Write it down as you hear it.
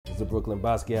the Brooklyn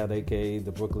Basquiat, aka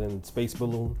the Brooklyn Space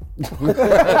Balloon.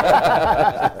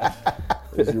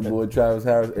 It's your boy Travis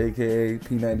Harris, aka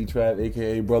P90 Trav,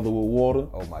 aka Brother with Water.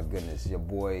 Oh my goodness, your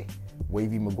boy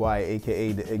Wavy McGuire,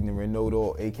 aka the Ignorant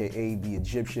Know-It-All, aka the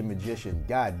Egyptian Magician.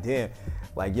 God damn.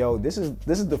 Like, yo, this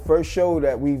is the first show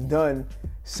that we've done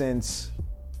since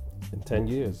In 10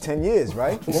 years. 10 years,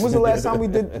 right? When was the last time we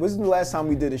did? When was the last time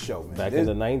we did a show, man? Back in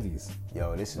the 90s.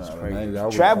 Yo, this is crazy.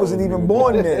 90s, Trav wasn't even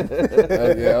born then.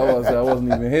 I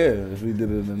wasn't even here if we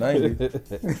did it in the 90s.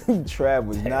 Trav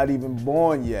was not even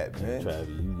born yet, man. Travis,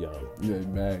 you young. Yeah,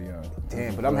 mad young.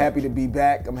 Damn, but I'm happy to be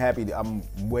back. I'm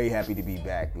way happy to be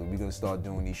back. We're gonna start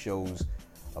doing these shows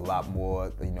a lot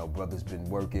more. You know, brother's been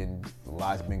working. A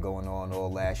lot's been going on all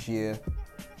last year.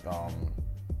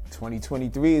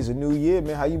 2023 is a new year,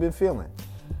 man. How you been feeling?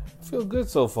 Feel good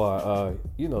so far.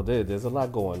 You know, there's a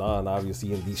lot going on,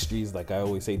 obviously, in these streets. Like I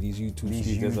always say, these YouTube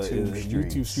streets.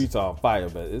 YouTube streets are on fire,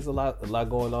 but there's a lot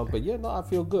going on. But yeah, no, I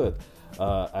feel good.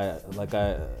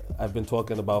 I've been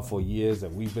talking about for years,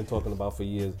 and we've been talking about for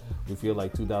years. We feel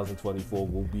like 2024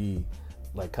 will be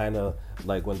like kind of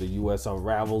like when the U.S.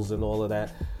 unravels and all of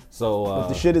that. So but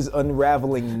the shit is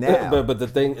unraveling now. But the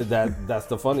thing that's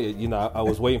the funny. You know, I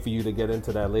was waiting for you to get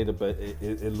into that later, but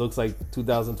it looks like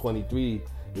 2023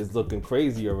 is looking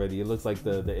crazy already. It looks like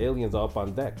the aliens are up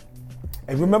on deck.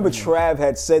 And remember, Trav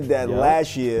had said that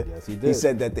last year. Yes, he did. He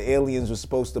said that the aliens were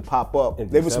supposed to pop up.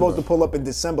 They were supposed to pull up in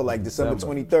December, like December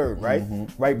 23rd, right?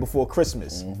 Mm-hmm. Right before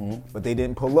Christmas. But they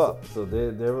didn't pull up. So they're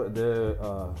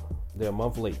a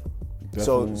month late.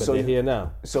 So they're here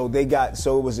now. So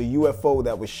it was a UFO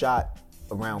that was shot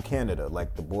around Canada,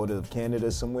 like the border of Canada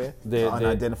somewhere.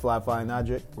 Unidentified flying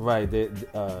object. Right.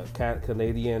 The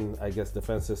Canadian, I guess,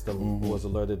 defense system was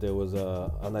alerted there was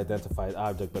a unidentified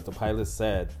object, but the pilot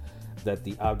said that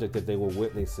the object that they were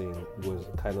witnessing was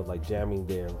kind of like jamming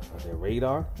their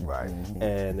radar. Right.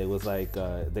 And it was like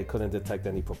they couldn't detect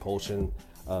any propulsion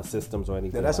systems or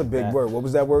anything. Yeah, that's like a big that. word. What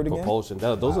was that word again? Propulsion.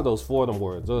 Those are those Fordham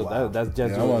words. That's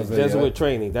Jesuit, say, Jesuit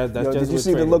training. That's Yo, Jesuit did you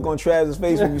see training. the look on Trav's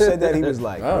face when you said that? He was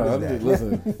like, what is that?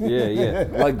 Listen, Yeah. I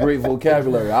like great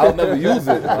vocabulary. I'll never use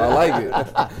it. I like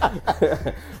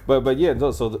it. but yeah,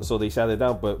 no, so they shot it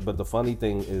down. But the funny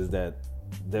thing is that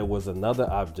there was another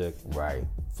object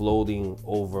floating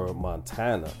over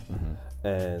Montana.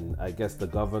 And I guess the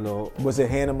governor... Was it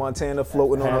Hannah Montana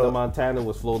floating on Hannah Montana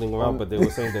was floating around, but they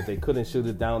were saying that they couldn't shoot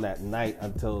it down at night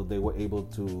until they were able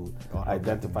to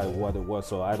identify what it was.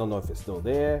 So I don't know if it's still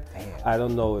there. Damn. I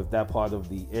don't know if that part of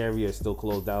the area is still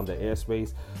closed down, the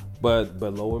airspace. But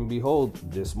lo and behold,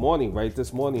 this morning,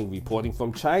 reporting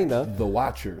from China... The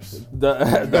Watchers. The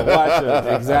Watchers,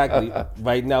 exactly.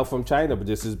 Right now from China, but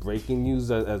this is breaking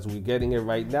news as we're getting it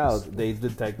right now. They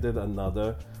detected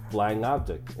another flying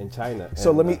object in China.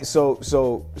 So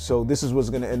so this is what's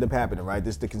going to end up happening, right?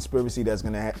 This is the conspiracy that's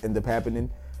going to end up happening.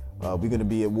 We're going to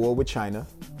be at war with China.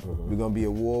 We're going to be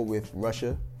at war with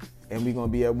Russia, and we're going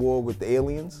to be at war with the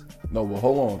aliens. No, but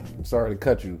hold on. I'm sorry to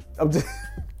cut you.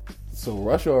 So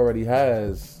Russia already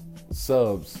has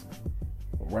subs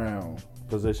around.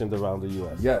 Positioned around the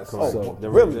U.S. Yes. So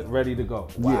they're really? ready to go.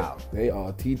 Wow. Yeah, they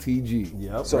are TTG.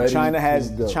 Yep. So Ready China has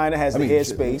to go. the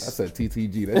airspace. I said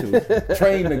TTG. That shit was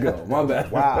trained to go. My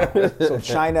bad. Wow. So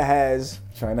China has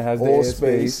the all airspace.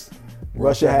 space.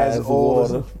 Russia has the all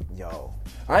water. Yo.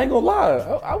 I ain't gonna lie.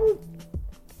 I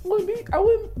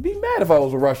wouldn't be mad if I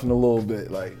was a Russian a little bit.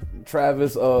 Like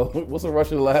Travis, what's a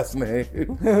Russian last name?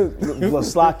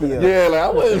 Vlaslakia. Yeah, like I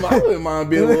wouldn't mind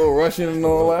being a little Russian and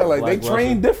all that. Like they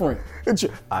train different.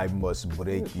 I must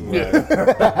break you. That's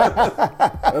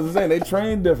what I'm saying. They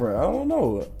train different. I don't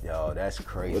know. Yo, that's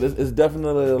crazy. But it's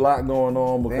definitely a lot going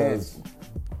on because.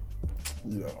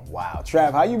 Wow.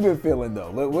 Trav, how you been feeling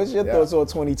though? What's your thoughts on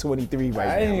 2023 right now?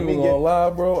 I ain't even gonna lie,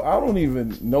 bro. I don't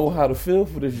even know how to feel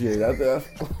for this year.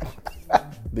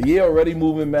 The year already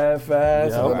moving mad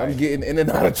fast. Yep. I'm getting in and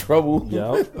out of trouble.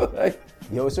 Yep. Like,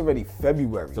 Yo, it's already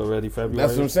February. It's already February.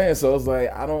 that's what I'm saying. So it's like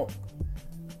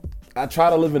I try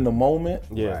to live in the moment.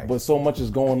 Yeah. Right. But so much is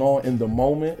going on in the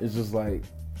moment. It's just like,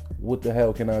 what the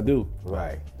hell can I do?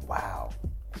 Right. Wow.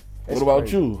 What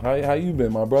about you? How you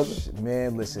been, my brother?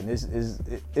 Man, listen,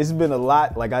 it's been a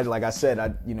lot. Like I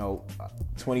said,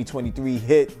 2023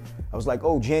 hit. I was like,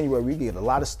 oh, January, we get a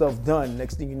lot of stuff done.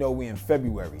 Next thing you know, we in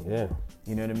February. Yeah.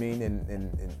 You know what I mean?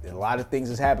 And a lot of things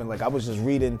has happened. Like I was just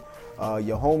reading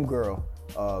your homegirl,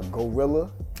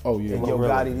 Gorilla. Oh yeah. And Yo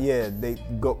Gotti, they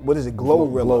go. What is it?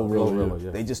 Glorilla. Yeah.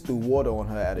 They just threw water on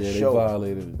her at a Yeah, show. they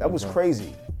violated it. That was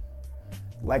crazy.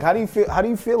 Like, how do you feel? How do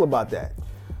you feel about that?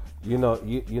 You know,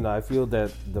 I feel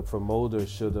that the promoter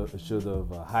should have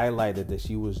highlighted that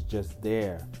she was just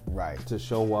there, Right. to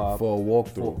show up For a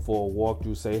walkthrough. for a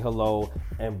walkthrough, say hello,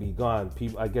 and be gone.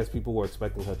 I guess people were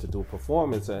expecting her to do a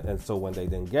performance, and so when they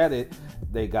didn't get it,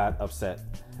 they got upset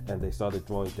and they started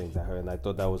throwing things at her. And I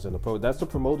thought that was inappropriate. That's the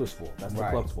promoter's fault. That's the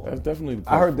Right. club's fault. That's definitely.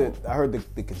 The I heard fault. that. I heard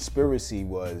the conspiracy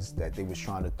was that they was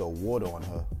trying to throw water on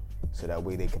her, so that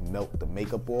way they can melt the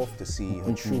makeup off to see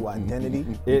her true identity.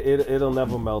 It'll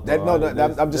never melt. That- no, off.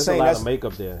 no, I'm just saying there's a lot that's- of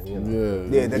makeup there. You know?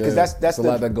 Yeah, Yeah, because that's a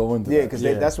lot that go into. Yeah, that. because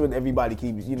Yeah. that's what everybody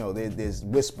keeps. There's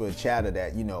whisper chatter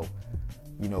that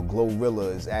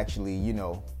Glorilla is actually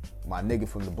my nigga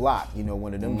from the block.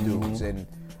 One of them dudes. And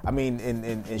I mean,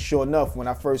 and sure enough, when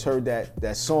I first heard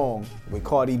that song with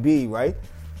Cardi B, right?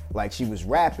 Like she was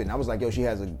rapping, I was like, yo, she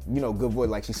has a good voice.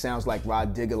 Like she sounds like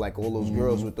Rod Digger, like all those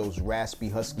girls with those raspy,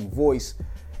 husky voice.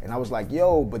 And I was like,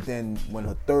 yo, but then when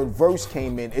her third verse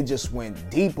came in, it just went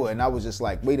deeper. And I was just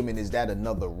like, wait a minute, is that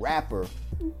another rapper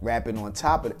rapping on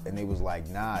top of it? And they was like,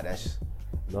 nah, that's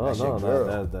your girl.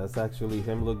 No, that's actually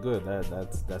him. Look good.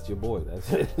 That's your boy.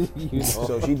 That's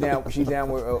So she down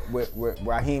with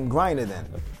Raheem Griner then.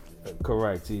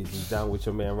 correct. He's down with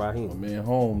your man Raheem. My man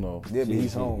home though. Yeah, but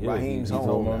he's home. Yeah, Raheem's he's home.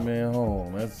 home. My now. man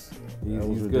home. That was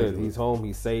He's good. ridiculous. He's home.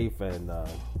 He's safe, and I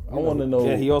want to know.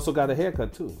 Yeah, he also got a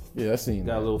haircut too. Yeah, I seen He that.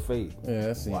 got a little fade. Yeah,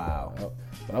 I seen Wow. that.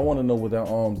 But I want to know what that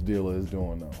arms dealer is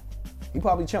doing though. He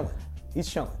probably chilling. He's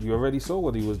chilling. You already saw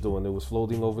what he was doing. It was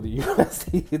floating over the U.S.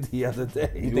 the other day.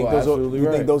 You are absolutely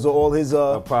think right. those are all his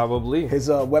Probably.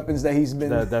 weapons that he's been?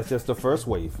 That's just the first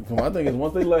wave. My thing is,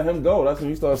 once they let him go, that's when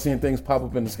you start seeing things pop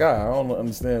up in the sky. I don't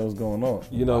understand what's going on.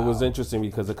 You know, it was interesting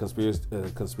because the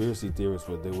conspiracy theorists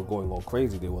they were going all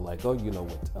crazy. They were like, oh,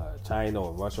 with China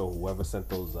or Russia or whoever sent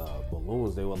those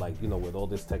balloons, they were like, with all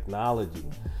this technology,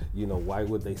 why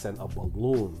would they send a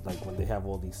balloon like when they have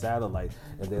all these satellites?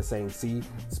 And they're saying, see,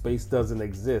 space doesn't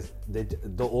exist.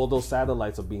 All those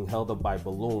satellites are being held up by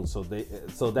balloons. So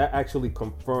that actually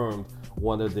confirmed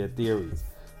one of their theories.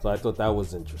 So I thought that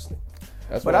was interesting.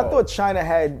 That's But what I thought China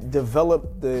had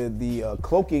developed the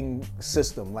cloaking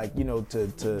system, like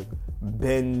to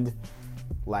bend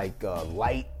like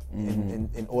light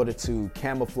in order to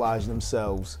camouflage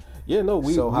themselves. Yeah, no,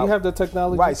 we So how- have the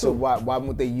technology. Right. too. So why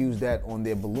wouldn't they use that on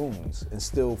their balloons and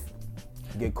still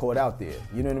get caught out there?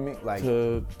 You know what I mean? Like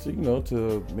to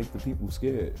make the people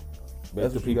scared. Make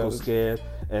That's the what you people gotta- scared,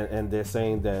 and they're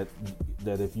saying that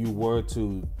if you were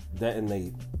to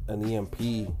detonate an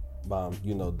EMP bomb,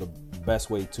 the best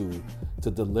way to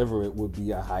deliver it would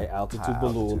be a high altitude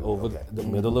balloon altitude, over okay. the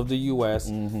middle of the U.S.,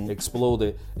 explode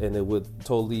it, and it would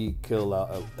totally kill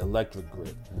our electric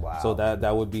grid. Wow. So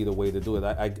that would be the way to do it.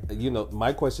 I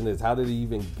my question is, how did it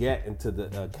even get into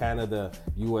the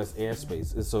Canada-U.S.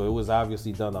 airspace? So it was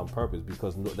obviously done on purpose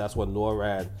because that's what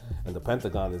NORAD and the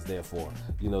Pentagon is there for.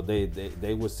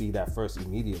 They would see that first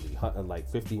immediately, like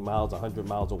 50 miles, 100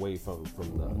 miles away from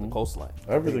the coastline.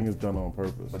 Everything is done on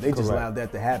purpose. But they just Correct. allowed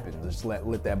that to happen. Just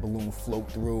let that balloon float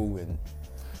through and.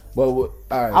 But all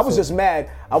right, I was just mad.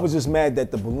 I was just mad that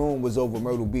the balloon was over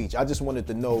Myrtle Beach. I just wanted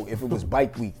to know if it was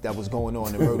Bike Week that was going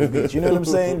on in Myrtle Beach. You know what I'm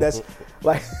saying? That's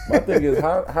like. My thing is,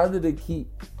 how did they keep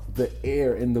the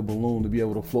air in the balloon to be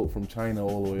able to float from China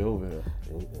all the way over here?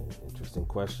 Interesting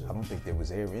question. I don't think there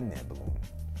was air in that balloon.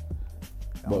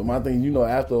 But my thing,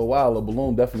 after a while, a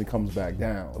balloon definitely comes back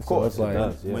down. Of course, so it's like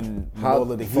does, yeah. when how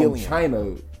all of the from helium.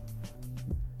 China,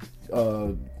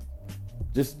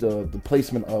 just the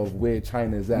placement of where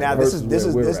China is at. Now versus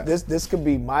where we're at. this could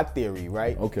be my theory,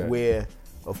 right? Okay. Where,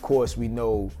 of course, we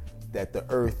know that the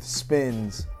Earth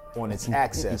spins on its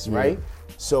axis, right?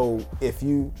 So if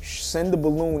you send the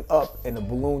balloon up and the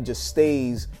balloon just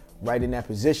stays right in that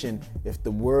position, if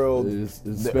the world, Is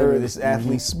the spinning. Earth is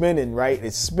actually spinning, right?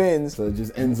 It spins So it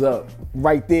just ends up.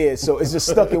 right there. So it's just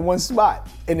stuck in one spot,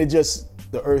 and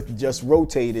the Earth just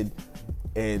rotated.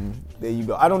 And there you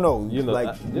go. I don't know,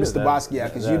 Mr.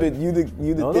 Basquiat, because you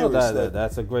the No, theorist.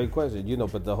 that's a great question.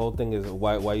 But the whole thing is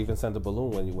why even send a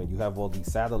balloon when you have all these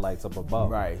satellites up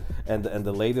above, Right. And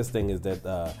the latest thing is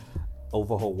that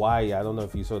over Hawaii, I don't know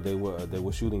if you saw they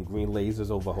were shooting green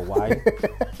lasers over Hawaii.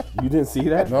 You didn't see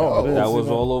that? No, I didn't that see was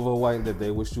that. all over Hawaii. That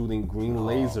they were shooting green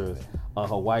lasers on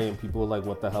Hawaii, and people were like,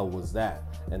 "What the hell was that?"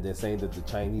 And they're saying that the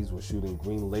Chinese were shooting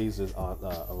green lasers on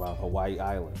around Hawaii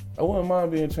Island. I wouldn't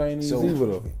mind being Chinese So- either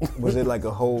though. Was it like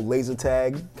a whole laser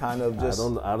tag kind of just?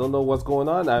 I don't know what's going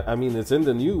on. I mean, it's in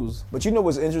the news. But you know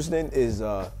what's interesting is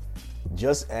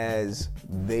just as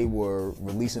they were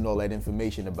releasing all that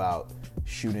information about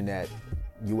shooting that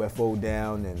UFO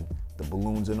down and the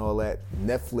balloons and all that,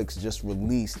 Netflix just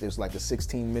released, there's like a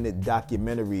 16-minute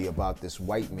documentary about this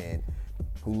white man.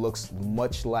 who looks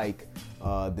much like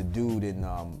the dude in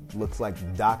looks like the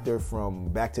Doctor from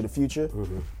Back to the Future,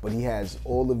 but he has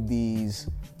all of these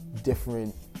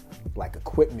different like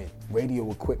equipment,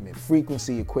 radio equipment,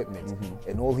 frequency equipment,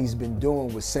 and all he's been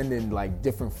doing was sending like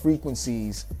different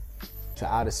frequencies to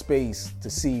outer space to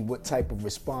see what type of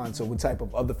response or what type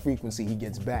of other frequency he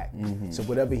gets back. So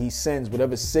whatever he sends,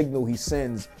 whatever signal he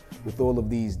sends with all of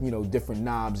these, you know, different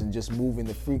knobs and just moving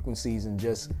the frequencies and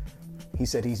just, he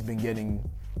said he's been getting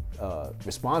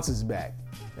responses back.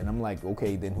 And I'm like,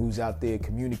 okay, then who's out there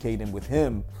communicating with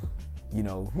him? You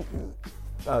know,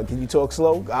 can you talk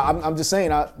slow? I'm just saying,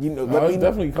 let me know.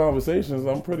 Definitely conversations,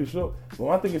 I'm pretty sure. But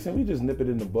my thing is, can we just nip it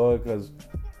in the bud? Because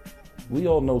we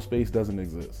all know space doesn't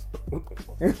exist.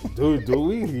 Do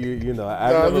we? You know,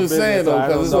 I'm just saying though,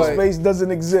 because it's like space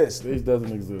doesn't exist. Space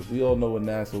doesn't exist. We all know what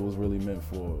NASA was really meant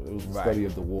for. It was the study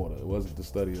of the water. It wasn't the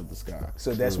study of the sky.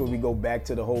 So that's where we go back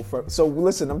to the whole. So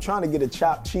listen, I'm trying to get a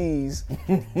chopped cheese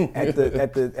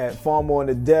at Farmer on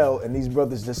the Dell, and these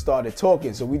brothers just started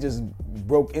talking. So we just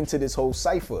broke into this whole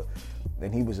cipher.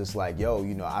 Then he was just like, yo,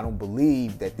 you know, I don't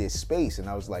believe that there's space. And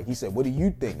I was like, he said, what do you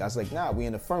think? I was like, nah, we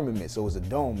in the firmament. So it's a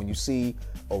dome. When you see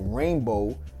a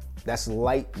rainbow, that's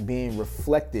light being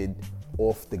reflected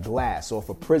off the glass, off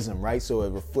a prism, right? So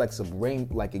it reflects a rain,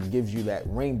 like it gives you that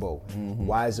rainbow.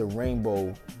 Why is a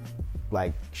rainbow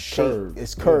like shaped? Curved.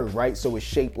 It's curved, right? So it's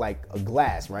shaped like a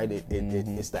glass, right?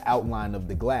 It's the outline of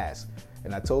the glass.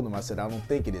 And I told him, I said, I don't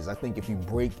think it is. I think if you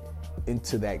break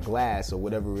into that glass or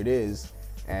whatever it is,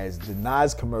 as the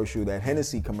Nas commercial, that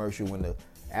Hennessy commercial, when the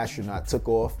astronaut took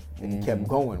off and he kept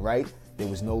going, right? There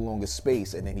was no longer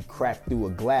space, and then he cracked through a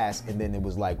glass, and then it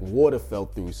was like water fell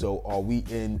through. So are we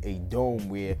in a dome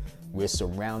where we're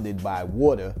surrounded by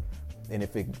water, and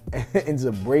if it ends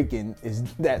up breaking, is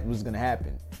that what's gonna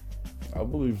happen? I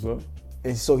believe so.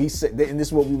 And so he said, and this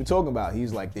is what we were talking about. He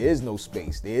was like, there is no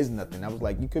space, there is nothing. I was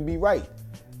like, you could be right.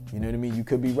 You know what I mean? You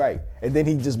could be right. And then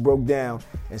he just broke down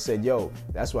and said, yo,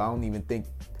 that's why I don't even think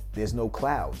there's no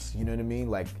clouds. You know what I mean?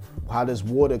 Like, how does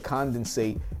water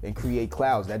condensate and create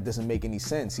clouds? That doesn't make any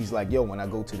sense. He's like, yo, when I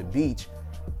go to the beach,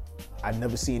 I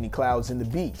never see any clouds in the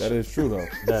beach. That is true, though.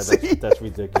 That's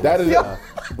ridiculous. That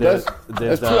is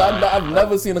that's true. I've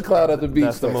never seen a cloud at the beach.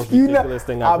 That's the most ridiculous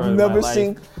thing I've heard never in my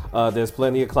seen. life. There's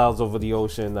plenty of clouds over the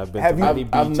ocean. I've been Have to you- many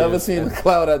beaches. I've never seen a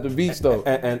cloud at the beach, though.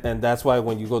 And that's why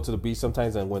when you go to the beach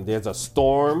sometimes, and when there's a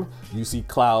storm, you see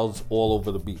clouds all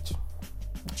over the beach.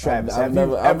 Travis, I've have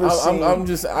never. you ever seen?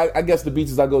 I guess the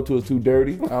beaches I go to is too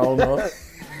dirty. I don't know.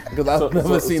 Because I've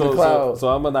never seen a cloud. So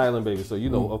I'm an island baby. So you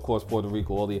know, of course, Puerto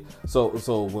Rico, all the so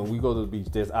when we go to the beach,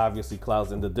 there's obviously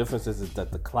clouds, and the difference is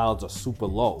that the clouds are super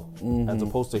low, as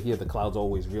opposed to here, the clouds are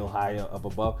always real high up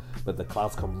above, but the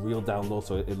clouds come real down low,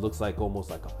 so it looks like almost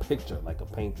like a picture, like a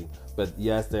painting. But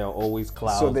yes, there are always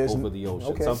clouds over the ocean.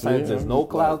 okay. Sometimes there's no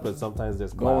clouds, but sometimes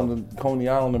there's clouds. Going to Coney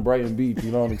Island and Brighton Beach,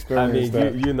 you don't I experience mean,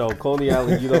 that. you know, Coney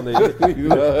Island, you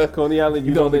don't. Coney Island,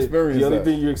 You don't experience The only that.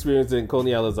 thing you experience in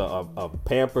Coney Island are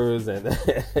Pampers and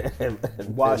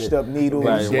Washed up needles,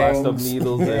 right? Washed up gangs.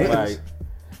 needles, and right.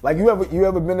 Like you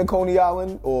ever been to Coney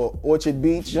Island or Orchard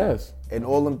Beach? Yes. And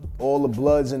all the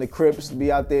Bloods and the Crips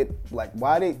be out there, like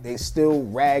why they still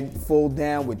ragged full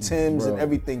down with Timbs and Bro.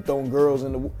 everything, throwing girls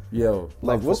in the Yo,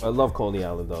 like what's I love Coney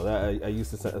Island though. I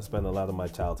used to spend a lot of my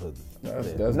childhood there.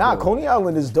 that's nah, dope. Coney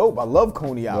Island is dope. I love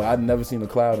Coney Yo, Island. I've never seen a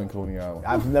cloud in Coney Island.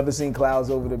 I've never seen clouds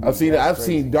over the beach. I've That's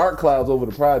seen dark clouds over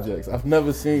the projects. I've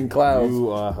never seen clouds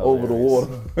You are over the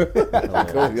water.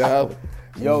 Coney Island.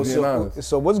 Yo, Being honest.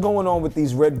 so what's going on with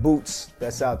these red boots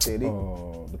that's out there?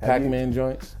 The Pac-Man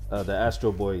joints. The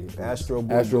Astro Boy. Astro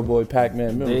Boy. Astro Boy,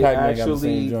 Pac-Man. Remember They Pac-Man got the same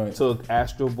actually joint. took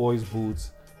Astro Boy's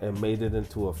boots and made it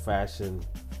into a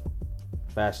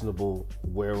fashionable,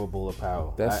 wearable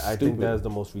apparel. That's I think stupid. that is the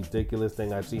most ridiculous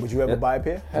thing I've seen. Would you ever buy a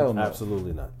pair? Hell no.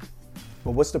 Absolutely not.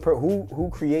 But what's the who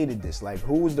created this? Like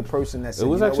who was the person that said It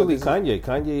was you know what, actually this is- Kanye.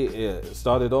 Kanye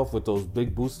started off with those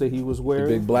big boots that he was wearing.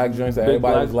 Big black joints that Big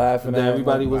everybody black- was laughing that at.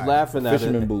 Everybody was Right. laughing at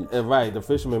Fisherman it. boots. Right, the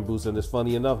fisherman boots. And it's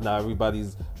funny enough, now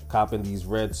everybody's copping these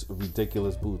red,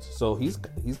 ridiculous boots. So he's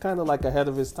kind of like ahead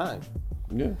of his time.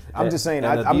 Yeah. I'm just saying.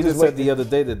 And I'm Adidas just said waiting. the other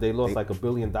day that they lost like $1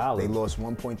 billion. They lost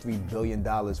 $1.3 billion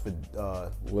for.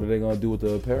 What are they gonna do with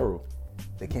the apparel?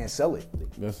 They can't sell it.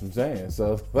 That's what I'm saying.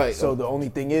 So like, So the only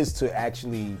thing is to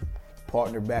actually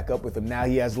partner back up with him. Now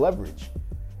he has leverage,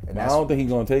 and I that's don't think he's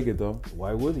gonna take it though.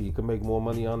 Why would he? He could make more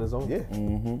money on his own. yeah.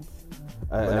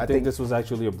 I I think think- this was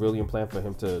actually a brilliant plan for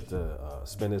him to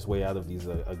spin his way out of these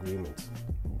agreements.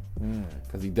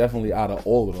 Because he definitely out of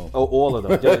all of them. Oh, all of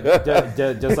them.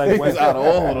 Just like He's out of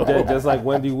all of them. just like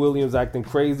Wendy Williams acting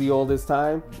crazy all this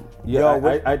time, Yeah,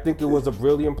 Yo, I think it was a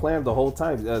brilliant plan the whole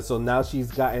time. So now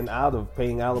she's gotten out of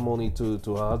paying alimony to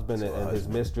her husband and his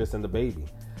mistress and the baby.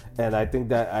 And I think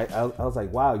that I was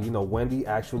like, wow, Wendy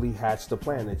actually hatched the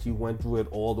plan, and she went through it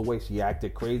all the way. She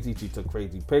acted crazy. She took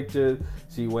crazy pictures.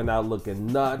 She went out looking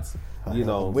nuts.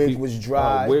 Wig was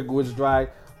dry. Wig was dry.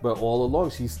 But all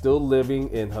along, she's still living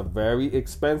in her very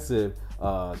expensive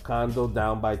condo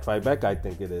down by Tribeca, I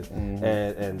think it is. Mm-hmm.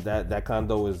 And that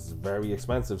condo is very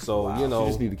expensive. So, She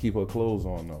just need to keep her clothes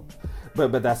on, though.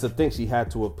 But that's the thing. She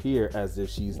had to appear as if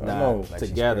she's not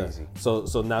together.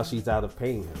 So now she's out of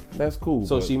paying him. That's cool.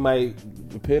 So she might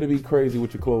appear to be crazy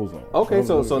with your clothes on. Okay,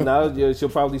 so now she'll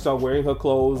probably start wearing her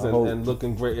clothes and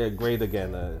looking great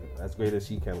again. As great as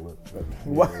she can look.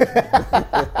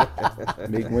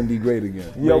 Make Wendy great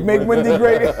again. Yo, make Wendy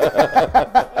great.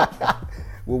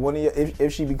 Will one of you,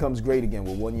 if she becomes great again,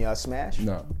 will one of y'all smash?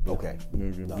 No. Okay.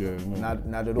 No.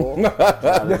 Not at all.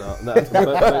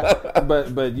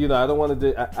 But I don't want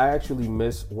to. I actually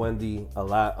miss Wendy a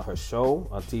lot. Her show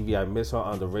on TV, I miss her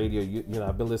on the radio.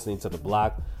 I've been listening to The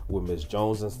Block with Miss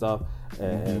Jones and stuff,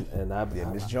 and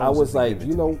Miss Jones I was like,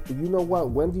 you know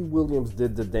what? Wendy Williams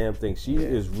did the damn thing. She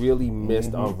is really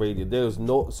missed on radio.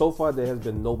 So far there has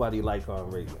been nobody like her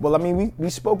on radio. Well, I mean, we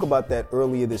spoke about that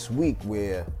earlier this week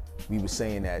where we were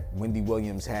saying that Wendy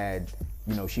Williams had,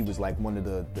 she was like one of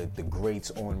the greats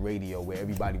on radio where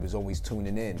everybody was always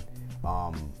tuning in.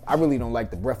 I really don't like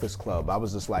the Breakfast Club. I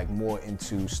was just like more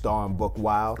into Star and Buck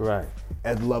Wild. Right.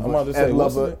 Ed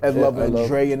Lover and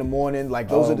Dre in the morning. Like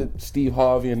those are the Steve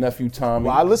Harvey and Nephew Tommy.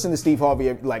 Well, I listen to Steve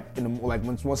Harvey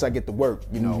once I get to work.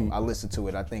 I listen to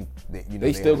it. I think that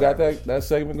they still got that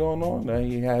segment going on. That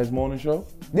he had his morning show.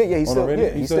 Yeah, he still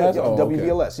has it on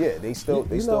WBLS. Okay. Yeah, they still.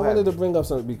 I wanted to bring up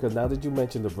something because now that you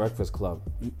mentioned the Breakfast Club,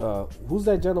 who's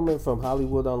that gentleman from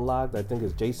Hollywood Unlocked? I think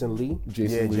it's Jason Lee.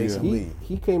 Jason Lee.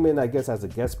 He came in, I guess, as a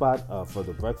guest spot for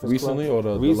the Breakfast recently, Club.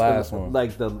 Or the last one?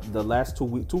 Like the last 2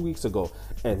 weeks ago.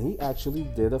 And he actually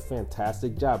did a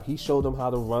fantastic job. He showed them how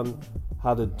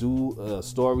to do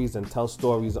stories and tell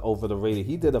stories over the radio.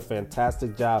 He did a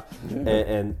fantastic job,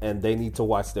 and they need to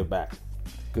watch their back.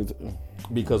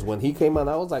 Because when he came out,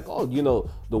 I was like,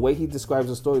 the way he describes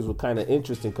the stories was kind of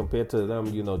interesting compared to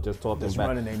them, just talking back.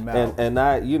 Running their mouth.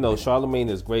 And Charlemagne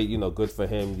is great, good for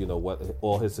him, what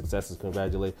all his successes,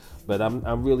 congratulate. But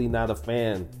I'm really not a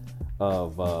fan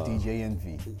of DJ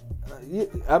Envy.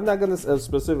 I'm not gonna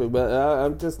specific, but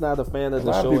I'm just not a fan of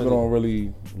the show. A lot of people don't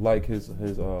really like his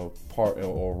part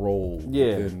or role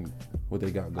in what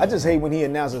they got going. I just hate when he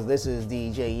announces this is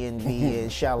DJ Envy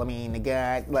and Charlemagne the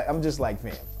guy. Like I'm just like,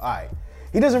 fam, all right.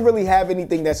 He doesn't really have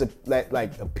anything that's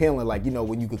like appealing, like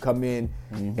when you could come in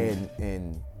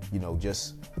and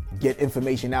just get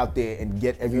information out there and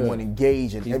get everyone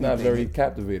engaged and he's everything. not very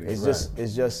captivating. It's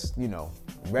just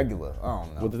regular. I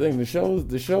don't know. But the thing,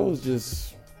 the show is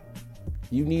just,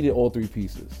 you needed all three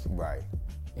pieces. Right.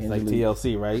 It's like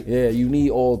TLC, right? Yeah, you need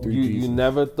all three pieces. You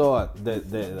never thought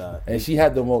that and she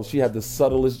had the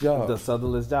subtlest job.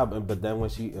 But then when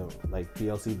she like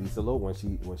TLC Lisa Lowe, when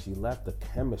she left, the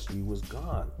chemistry was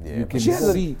gone. Yeah, you can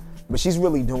see. But she's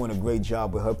really doing a great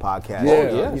job with her podcast.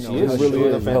 Yeah, she is really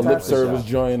doing a fantastic her lip service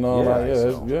joint and all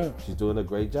that. Yeah, she's doing a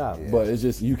great job. Yeah. But it's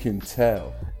just, you can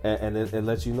tell. And it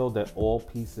lets you know that all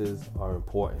pieces are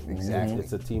important. Exactly.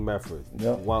 It's a team effort.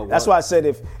 Yep. That's why I said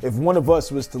if one of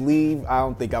us was to leave, I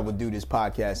don't think I would do this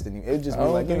podcast anymore. It would just be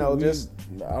like,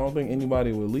 I don't think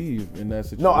anybody would leave in that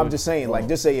situation. No, I'm just saying, like,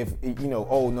 just say if,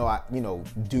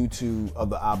 due to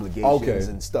other obligations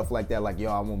and stuff like that, like,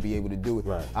 I won't be able to do it.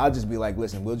 Right. I'll just be like,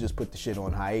 listen, we'll just put the shit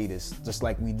on hiatus, just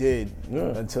like we did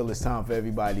until it's time for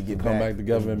everybody to come back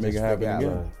together and make it happen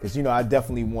again. Because, I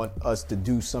definitely want us to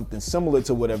do something similar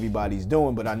to what everybody's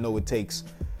doing, but I know it takes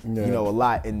a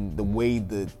lot, and the way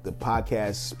the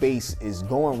podcast space is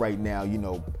going right now,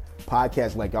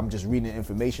 podcasts, like I'm just reading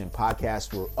information,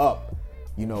 podcasts were up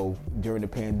during the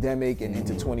pandemic and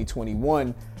into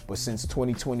 2021, but since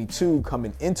 2022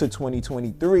 coming into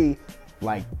 2023,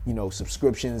 like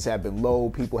subscriptions have been low,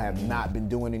 people have not been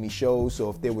doing any shows. So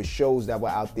if there were shows that were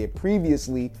out there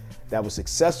previously that were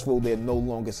successful, they're no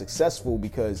longer successful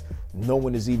because no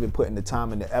one is even putting the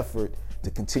time and the effort to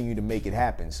continue to make it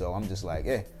happen. So I'm just like,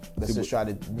 let's just try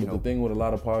to, The thing with a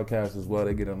lot of podcasts as well,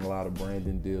 they get on a lot of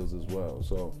branding deals as well.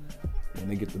 So when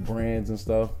they get the brands and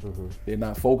stuff, they're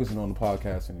not focusing on the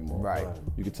podcast anymore. Right.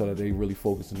 You can tell that they really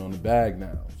focusing on the bag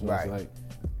now. So it's like,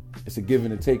 it's a give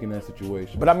and a take in that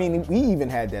situation. But I mean, we even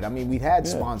had that. I mean, we've had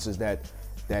sponsors that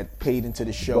paid into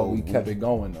the show. But we kept it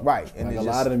going though. Right. And like a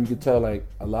lot of them, you could tell, like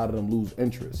a lot of them lose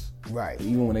interest. Right.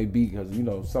 Even when they beat,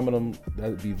 because some of them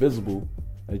that be visible,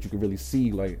 that you can really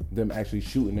see like them actually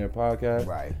shooting their podcast.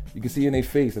 Right. You can see in their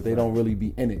face that they don't really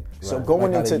be in it. So Right. going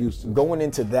Like how they into used to. going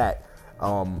into that,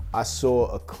 I saw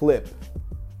a clip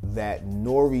that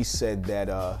Nori said that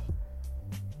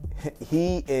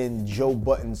he and Joe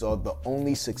Buttons are the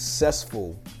only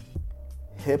successful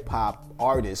hip hop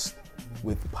artists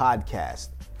with podcasts,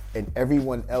 and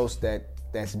everyone else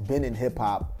that's been in hip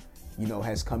hop, you know,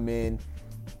 has come in,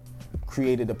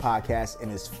 created a podcast, and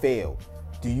has failed.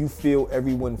 Do you feel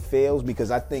everyone fails?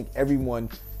 Because I think everyone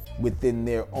within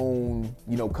their own,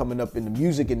 you know, coming up in the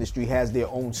music industry has their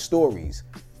own stories.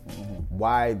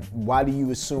 Why do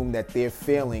you assume that they're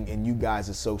failing and you guys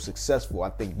are so successful? I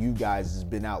think you guys has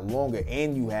been out longer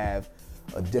and you have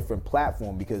a different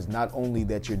platform, because not only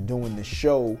that you're doing the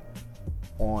show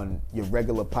on your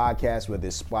regular podcast, whether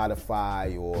it's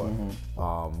Spotify or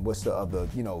what's the other,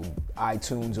 you know,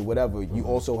 iTunes or whatever, you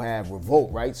also have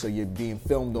Revolt, right? So you're being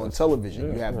filmed on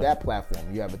television. You have that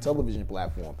platform. You have a television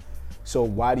platform. So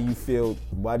why do you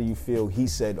feel he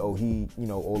said, oh, he, you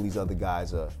know, all these other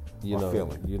guys are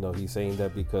failing? You know, he's saying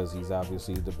that because he's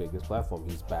obviously the biggest platform.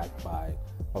 He's backed by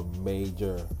a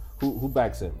major. Who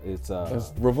backs him? It's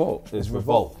Revolt. It's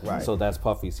Revolt. Right. So that's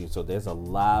Puffy scene. So there's a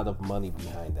lot of money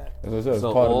behind that. As I said, it's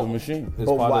So part of the machine. It's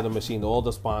But part why- of the machine. All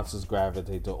the sponsors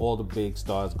gravitate to, all the big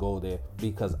stars go there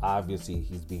because obviously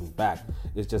he's being backed.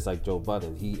 It's just like Joe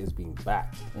Budden. He is being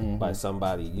backed by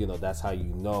somebody. You know, that's how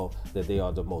you know that they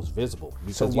are the most visible.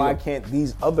 Because So why can't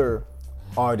these other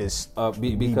artists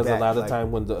be because back, a lot of like-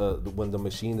 time when the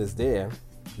machine is there,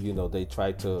 you know, they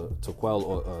try to quell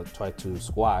or try to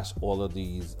squash all of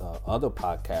these other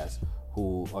podcasts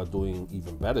who are doing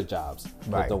even better jobs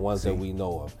than Right. the ones See. that we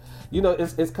know of. You know,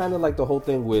 it's kind of like the whole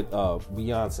thing with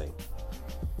Beyonce.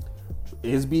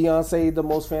 Is Beyonce the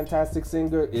most fantastic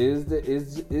singer?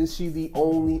 Is she the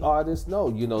only artist? No.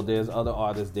 You know, there's other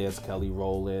artists. There's Kelly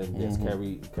Rowland. There's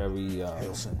Carrie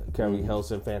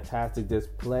Hilson. Fantastic. There's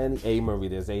plenty.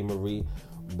 There's A. Marie.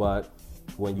 But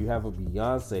when you have a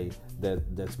Beyonce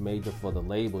that's major for the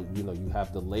label, you know, you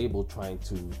have the label trying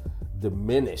to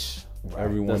diminish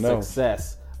Everyone the else.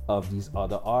 success of these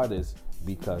other artists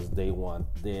because they want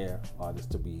their artist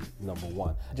to be number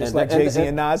one. Just like Jay-Z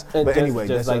and Nas? But anyway,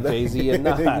 just that's like what- Jay-Z and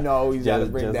Nas. You know, he's gotta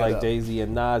just, bring just that like up. Jay-Z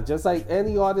and Nas, just like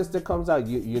any artist that comes out,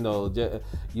 you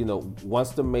know, once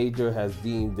the major has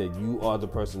deemed that you are the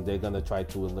person, they're gonna try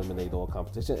to eliminate all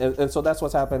competition, and so that's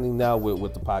what's happening now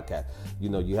with the podcast. You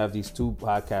know, you have these two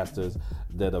podcasters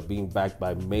that are being backed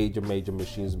by major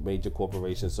machines, major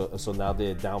corporations. So now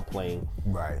they're downplaying.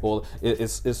 Right. Well,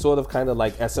 it's sort of kind of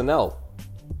like SNL.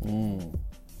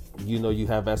 You know, you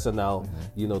have SNL,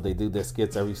 you know, they do their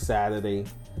skits every Saturday,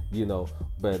 you know,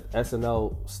 but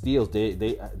SNL steals,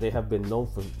 they have been known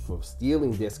for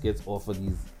stealing their skits off of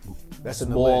these That's an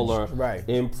smaller alleged, right.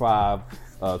 improv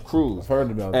crews. I've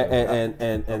heard about that.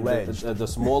 And Alleged. the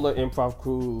smaller improv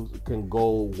crews can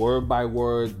go word by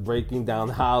word, breaking down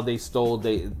how they stole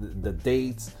the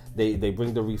dates, they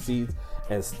bring the receipts,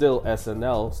 and still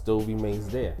SNL still remains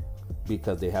there.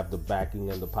 Because they have the backing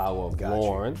and the power of Gotcha.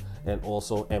 Warren and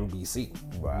also NBC,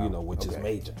 Wow. you know, which is Okay.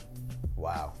 major.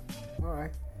 Wow. All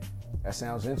right. That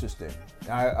sounds interesting.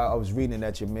 I was reading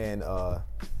that your man,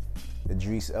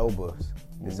 Idris Elba,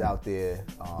 is out there,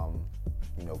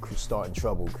 you know, starting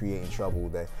trouble, creating trouble.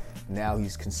 That now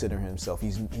he's considering himself.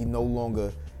 He no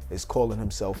longer is calling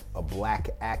himself a black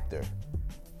actor.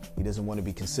 He doesn't want to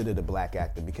be considered a black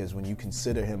actor, because when you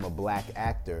consider him a black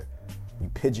actor, you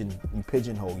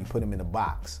pigeonhole, you put him in a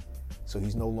box. So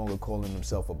he's no longer calling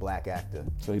himself a black actor.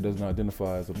 So he doesn't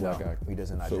identify as a black No, actor. he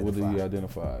doesn't So what do identify. he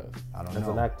identify as? I don't As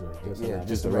know. an actor. Just an Yeah, actor.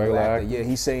 just a a regular regular actor. actor? Yeah,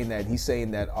 he's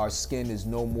saying that our skin is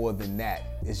no more than that.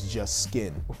 It's just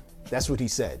skin. That's what he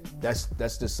said. That's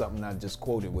just something I just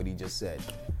quoted what he just said.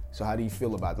 So how do you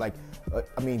feel about it? Like,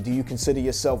 I mean, do you consider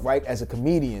yourself, right, as a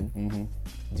comedian?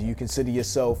 Do you consider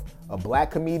yourself a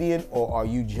black comedian, or are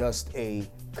you just a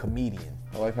comedian?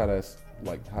 I like how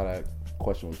that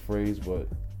question was phrased, but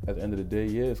at the end of the day,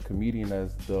 yeah, it's comedian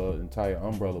as the entire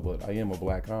umbrella, but I am a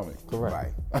black comic. Correct.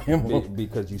 Right. I am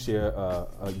Because you share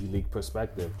a unique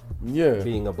perspective yeah.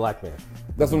 being a black man.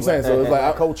 That's what I'm saying. So it's and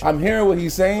like culture. I'm hearing what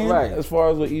he's saying Right. as far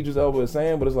as what Idris Elba is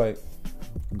saying, but it's like,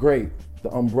 great, the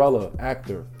umbrella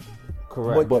actor,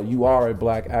 Correct. but you are a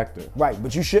black actor. Right,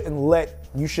 but you shouldn't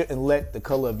let the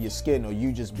color of your skin, or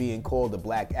you just being called a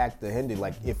black actor, hinder.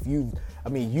 Like,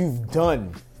 you've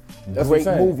done That's what I'm great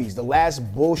saying. movies. The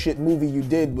last bullshit movie you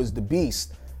did was The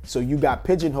Beast, so you got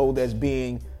pigeonholed as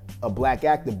being a black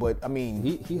actor, but I mean,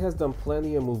 he has done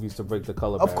plenty of movies to break the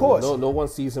color Of barrier. course. No one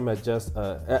sees him as just.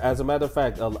 As a matter of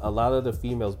fact, a lot of the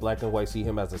females, black and white, see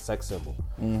him as a sex symbol.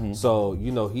 So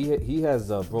he has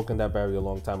broken that barrier a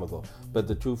long time ago. But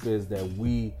the truth is that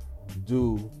we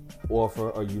do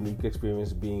offer a unique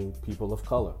experience being people of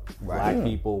color, black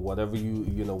people, whatever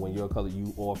when you're of color,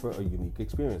 you offer a unique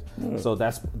experience. So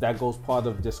that goes part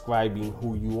of describing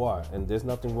who you are, and there's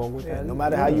nothing wrong with that. no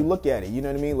matter how you look at it, you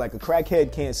know what I mean? Like a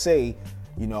crackhead can't say,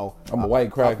 I'm a white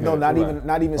crackhead. No,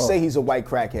 not even say he's a white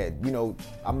crackhead.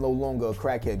 I'm no longer a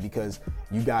crackhead because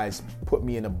you guys put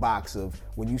me in a box of,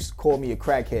 when you call me a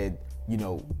crackhead,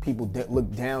 people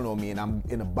look down on me and I'm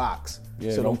in a box.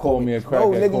 Yeah, so don't call me a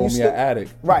crackhead, nigga, call me an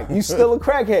addict. Right, you still a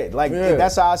crackhead. Like,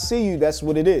 that's how I see you, that's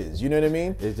what it is. You know what I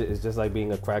mean? It's just like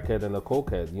being a crackhead and a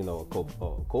cokehead. A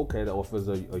cokehead offers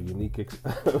a unique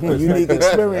unique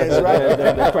experience, right?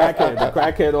 The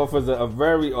crackhead offers a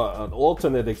very an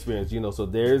alternate experience, so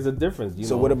there is a difference.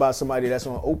 So what about somebody that's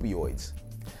on opioids?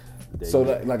 So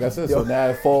like I said, so now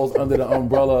it falls under the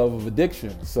umbrella of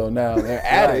addiction. So now they're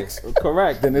addicts.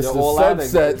 Correct. Then it's They're the all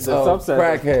subsets of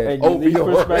crackhead, and unique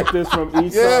opioid. perspectives from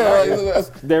each Yeah,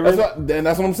 side.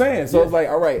 that's what I'm saying. So it's like,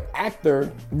 all right,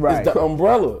 actor is the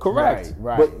umbrella. Correct.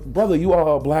 Right. But brother, you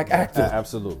are a black actor.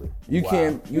 Absolutely. You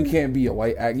can't be a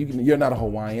white actor. You're not a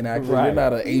Hawaiian actor. Right. You're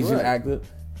not an Asian actor.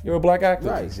 You're a black actor.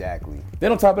 Right. Exactly.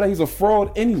 Then on top of that, he's a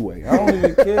fraud anyway. I don't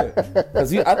even care.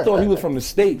 Because I thought he was from the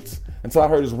States until I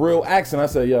heard his real accent. I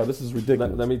said, yo, this is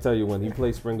ridiculous. Let me tell you, when he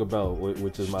played Springer Bell,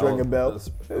 which is my Stringer Bell? was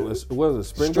it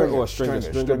Springer or Stringer?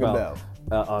 Stringer Bell.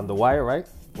 On The Wire, right?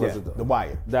 Yeah, The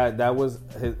Wire. That was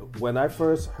his, when I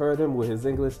first heard him with his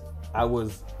English, I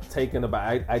was taken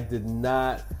aback. I did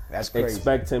not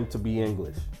expect him to be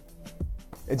English.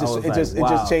 It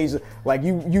just changed. Like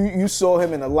you saw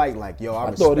him in a light. Like, yo,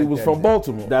 I thought he was from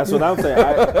Baltimore. That's what I'm saying.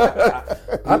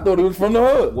 I thought he was from the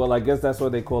hood. Well, I guess that's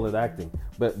what they call it, acting.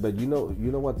 But you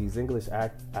know what? These English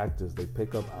actors, they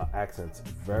pick up accents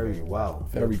very well,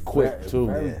 very quick too,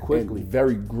 very quickly, and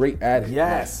very great at it.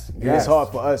 Yes. And it's hard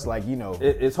for us, like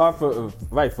it's hard for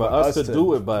us to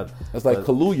do it, but it's like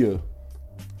Kaluuya.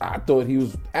 I thought he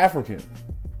was African.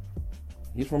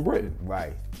 He's from Britain.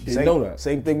 Right. Didn't know that.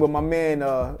 Same thing with my man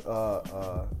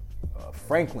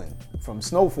Franklin from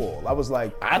Snowfall. I was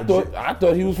like, I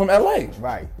thought he was from LA.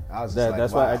 Right. I was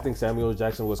that's wow. why I think Samuel L.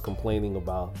 Jackson was complaining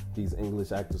about these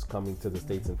English actors coming to the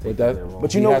States and taking their role.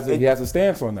 But he has a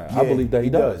stance on that. I believe that he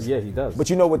does. Yeah, he does. But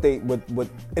you know what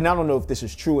and I don't know if this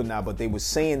is true or not, but they were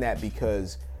saying that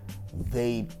because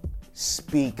they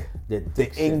speak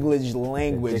the English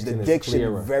language, the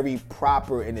diction very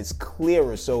proper and it's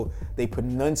clearer, so they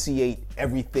pronunciate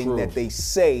everything that they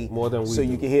say more than we so do.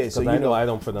 You can hear. So I know I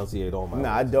don't pronunciate all my words.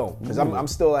 I don't, because I'm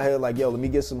still out here like, yo, let me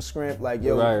get some script, like,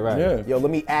 yo, right. Yeah. Yo, let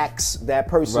me ask that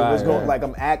person what's going, like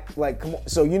I'm act like, come on.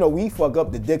 So we fuck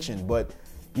up the diction, but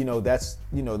that's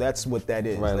what that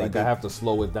is. Right, like I have to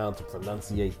slow it down to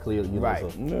pronunciate clearly. Right.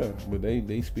 Yeah, but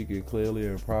they speak it clearly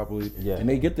and properly. Yeah. And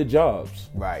they get the jobs.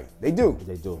 Right. They do.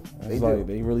 They do.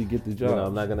 They really get the jobs.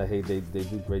 I'm not gonna hate. They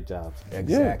do great jobs.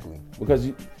 Exactly. Yeah,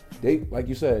 because they, like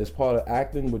you said, it's part of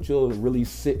acting, but you'll really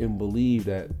sit and believe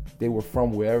that they were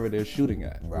from wherever they're shooting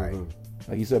at. Right.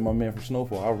 Like you said, my man from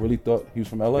Snowfall, I really thought he was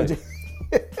from LA.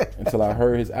 Until I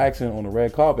heard his accent on the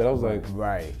red carpet, I was like,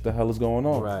 right. What the hell is going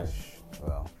on? Right.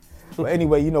 Well,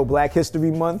 anyway, Black History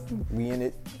Month, we in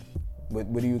it.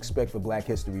 What do you expect for Black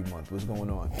History Month? What's going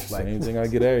on? Same thing I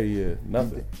get every year.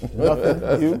 Nothing.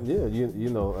 Nothing. You?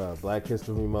 Yeah, Black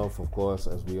History Month, of course,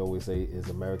 as we always say, is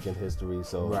American history.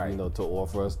 So, to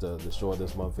offer us the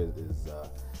shortest month is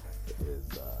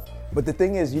But the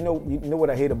thing is, you know what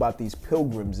I hate about these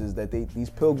pilgrims is that these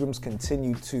pilgrims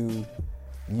continue to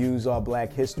use our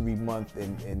Black History Month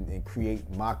and create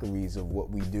mockeries of what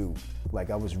we do. Like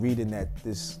I was reading that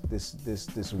this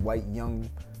white young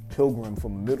pilgrim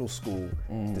from middle school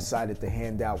decided to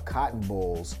hand out cotton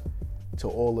balls to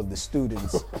all of the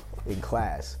students in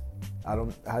class. What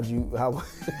would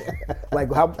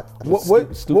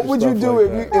you do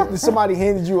if somebody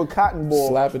handed you a cotton ball?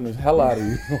 Slapping the hell out of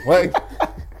you.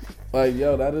 like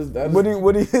yo, that is. What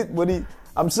do you?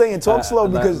 I'm saying talk slow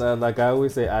because like I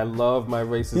always say, I love my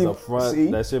races up front.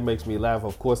 See? That shit makes me laugh.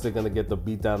 Of course they're gonna get the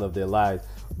beat down of their lives,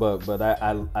 but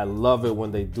I love it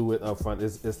when they do it up front.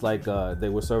 It's like they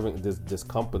were serving this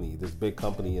big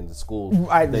company in the school.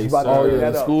 They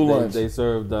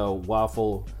served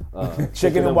waffle,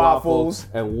 chicken and waffles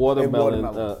and watermelon.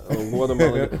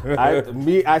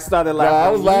 I started laughing. I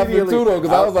was laughing too though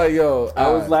because I was like, yo, I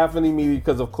was laughing immediately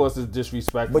because of course it's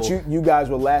disrespectful. But you guys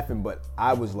were laughing, but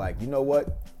I was like, you know what?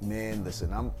 what, man?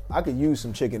 Listen, I could use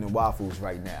some chicken and waffles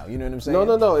right now. You know what I'm saying?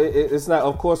 No. It's not.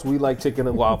 Of course, we like chicken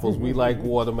and waffles. We like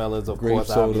watermelons, of Grape course,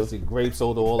 soda. obviously, grape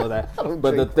soda, all of that. don't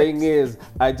But the drink thing is,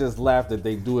 I just laugh that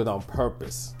they do it on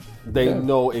purpose. They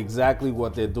know exactly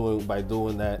what they're doing by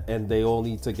doing that, and they all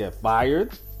need to get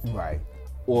fired Right.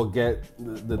 or get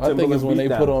the I think it's Timberland when they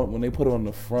beat put down. on when they put it on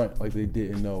the front like they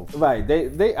didn't know. Right.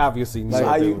 They obviously know.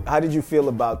 So how did you feel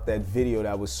about that video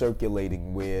that was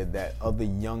circulating where that other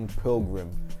young pilgrim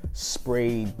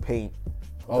sprayed paint?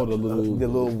 Oh, the the little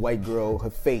little white girl, her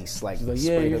face, like, She's like, yeah,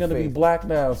 sprayed you're her gonna be face. black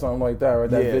now, something like that, right?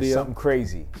 That Yeah, video. something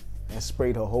crazy, and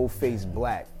sprayed her whole face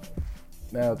black.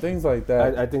 Now things like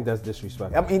that. I think that's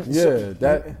disrespectful. I mean, yeah,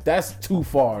 that's too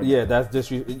far. Yeah, that's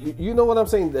disrespectful. You know what I'm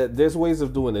saying? That there's ways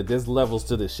of doing it. There's levels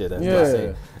to this shit. That's what I'm Yeah.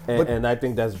 saying. But- And I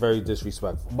think that's very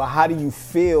disrespectful. But how do you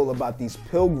feel about these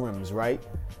pilgrims, right,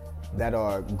 that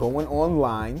are going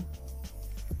online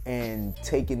and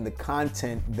taking the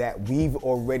content that we've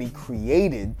already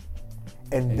created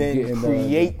and then getting the-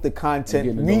 create the content,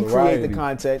 getting the recreate the notoriety.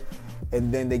 content,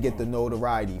 and then they get the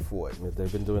notoriety for it.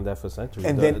 They've been doing that for centuries.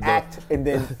 And then and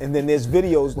then there's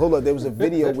videos. Hold on, there was a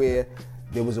video where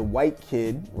there was a white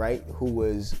kid, right, who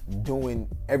was doing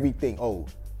everything.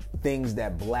 Things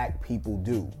that black people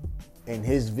do, and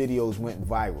his videos went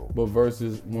viral. But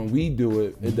versus when we do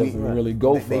it, it doesn't really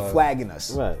go for They us. flagging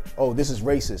us. Right. Oh, this is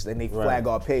racist, and they flag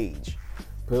our page.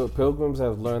 Pilgrims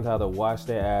have learned how to wash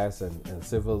their ass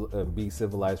and be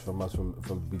civilized from us from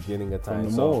the beginning of time.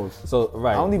 the Moors. So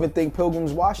right. I don't even think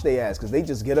pilgrims wash their ass because they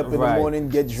just get up in the Right. morning,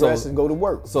 get dressed, So- and go to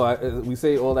work. So we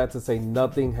say all that to say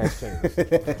nothing has changed.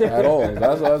 at all.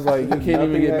 That's why I was like, you can't even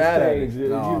Nothing get has mad at changed. it.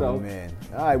 You Oh know. man!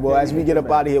 All right, well, as we get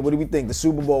up out of here, what do we think? The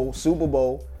Super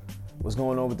Bowl. What's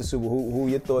going on with the Super Bowl? Who are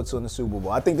your thoughts on the Super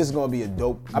Bowl? I think this is going to be a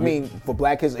dope. I mean, for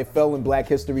Black History, it fell in Black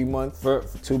History Month.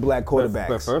 Two black quarterbacks.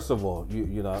 But first of all,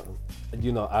 you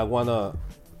know, I want to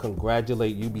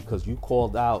congratulate you because you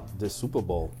called out the Super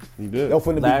Bowl You did. Yo,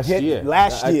 from the last beginning, year.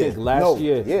 Last I year. think last No,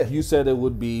 year. Yeah. You said it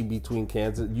would be between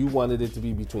Kansas. You wanted it to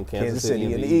be between Kansas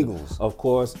City and the Eagles. Of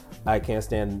course, I can't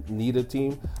stand neither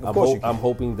team. course you can. I'm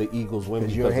hoping the Eagles win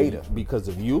 'Cause you're a hater. because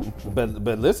of you.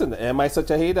 But listen, am I such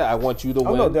a hater? I want you to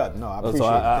win. no, I appreciate so it.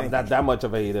 I'm Thank not you. that much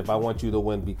of a hater. If I want you to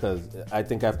win, because I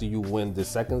think after you win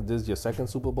this is your second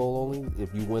Super Bowl only.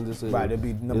 If you win this, Right, it'll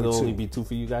be number it'll only two. be two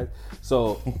for you guys.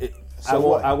 So, So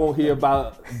what? I won't hear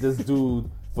about this dude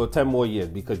for 10 more years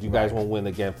because you guys won't win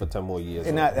again for 10 more years.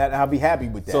 And I'll be happy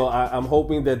with that. So I'm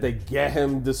hoping that they get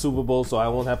him the Super Bowl, so I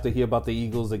won't have to hear about the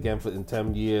Eagles again in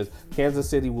 10 years. Kansas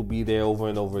City will be there over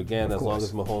and over again as long course.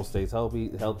 as Mahomes stays healthy.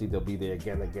 They'll be there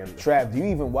again. Trav, do you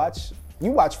even watch?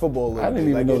 You watch football a little I didn't bit,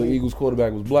 even know like, the Eagles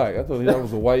quarterback was black. I thought that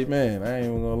was a white man. I ain't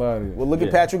even gonna lie to you. Well, look at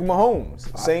Yeah. Patrick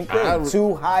Mahomes. Same thing.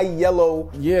 Two high yellow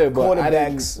Yeah, but I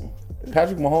quarterbacks. didn't-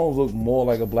 Patrick Mahomes looked more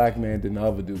like a black man than the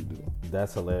other dude do.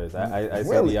 That's hilarious. I said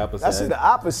Really? the opposite. I said the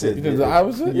opposite. You think the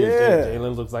opposite? Yeah.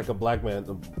 Jalen looks like a black man.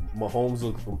 Mahomes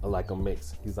looks like a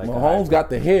mix. He's like a Mahomes hybrid. got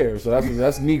the hair, so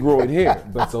that's Negroid hair.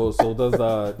 But so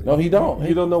does No, he don't.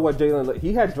 You don't know what Jalen.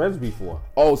 He had dreads before,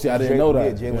 Oh, see, I didn't know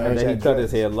that. Yeah, Jalen and then he had cut his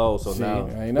dreads. hair low. So See, now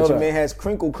I ain't know But your that. man has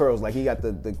crinkle curls, like he got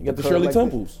the got the curl Shirley like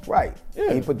Temples. Right.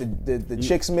 Yeah. He put the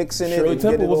chicks mix in it. Shirley and get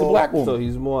Temple it was a all- black woman. so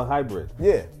he's more hybrid.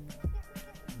 Yeah.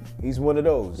 He's one of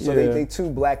those. So Yeah. they two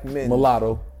black men.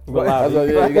 Mulatto. Mulatto. That's what-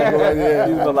 yeah, you gotta go right there.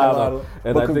 He's mulatto. And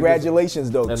I But think congratulations,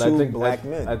 though, and two black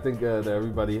men. I think that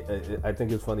everybody. I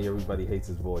think it's funny. Everybody hates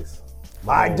his voice.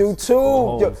 I do too.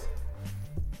 Mahomes. Yo-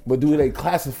 But do they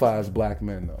classify as black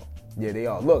men though? Yeah, they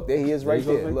are. Look, there he is right you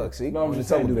go, there. baby. Look, see? No, I'm On just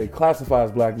the saying, do they television. classify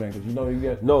as black men? Because you know you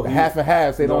get No, the he- half and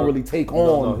halves. They no, don't really take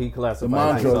No, on he classifies the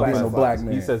mantra of himself being a as- black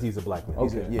man. He says he's a black man.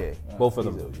 Okay. Yeah. Both of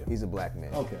them do. Yeah. He's a black man.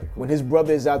 Okay, cool. When his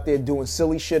brother is out there doing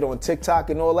silly shit on TikTok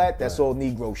and all that, that's all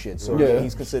Negro shit. So Yeah.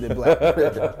 he's considered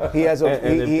black. He has a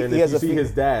And he if has you a see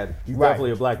his dad, he's right.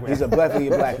 definitely a black man. He's definitely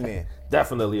a black man.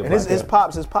 definitely a And black his man.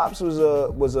 pops was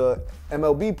a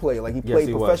MLB player. Like he Yes, played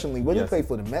he was. professionally. What did he Yes. play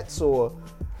for? The Mets or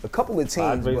a couple of teams?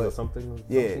 Padres but or something.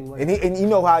 yeah, something like and and you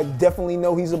know how I definitely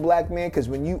know he's a black man because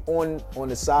when you on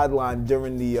the sideline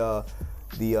during the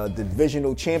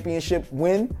divisional championship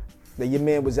win, that your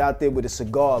man was out there with a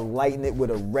cigar lighting it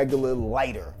with a regular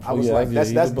lighter. I was yeah, like, yeah, that's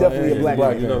he's definitely a black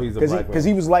black man. You know he's a black man. Because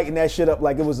he was lighting that shit up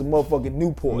like it was a motherfucking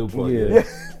Newport. Newport. Yeah, Yeah.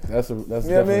 that's You know what I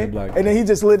definitely mean? black. And then he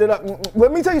just lit it up.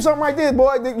 Let me tell you something right there,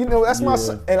 boy. You know, that's my Yeah.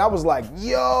 son. And I was like,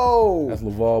 yo, That's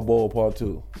LeVar Ball Part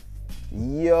 2.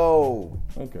 yo.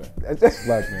 Okay,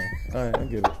 black man. All right, I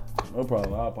get it. No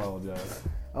problem. I apologize.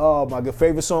 Oh, my good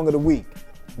favorite song of the week.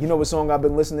 You know what song I've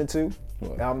been listening to?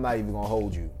 What? I'm not even gonna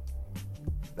hold you.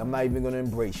 I'm not even gonna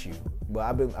embrace you. But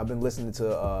I've been listening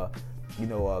to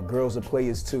Girls Are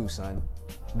Players too, son.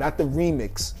 not the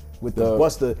remix with the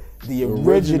Busta, the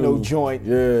original joint.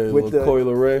 Yeah, with the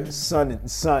Coil Ray.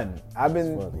 Son. I've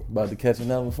been About to catch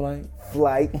another flight.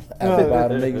 After About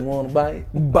to make you want to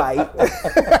bite.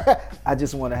 I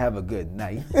just want to have a good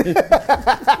night.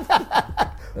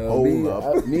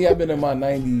 I've been in my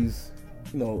 90s,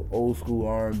 old school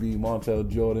R&B, Montel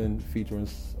Jordan featuring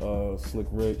Slick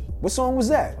Rick. What song was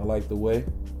that? I Like the Way.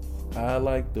 I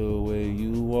like the way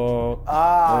you walk.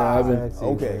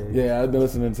 Okay. Yeah, I've been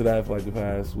listening to that for like the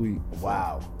past week.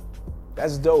 Wow.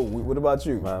 That's dope. What about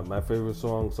you? My favorite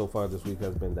song so far this week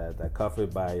has been that Cuff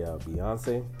It by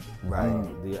Beyonce. Right.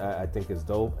 I think it's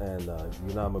dope, and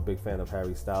I'm a big fan of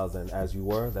Harry Styles and As You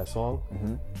Were, that song.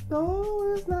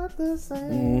 No, it's not the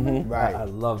same. Right. I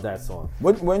love that song.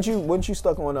 Weren't you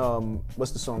stuck on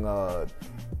what's the song?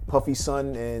 Puffy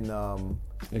Son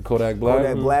and Kodak Black.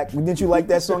 Kodak Black. Didn't you like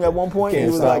that song at one point? Can't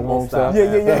It was stop, like, won't stop. Yeah.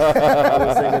 I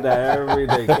was singing that every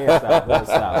day. Can't stop, won't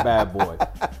stop, bad boy.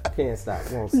 Can't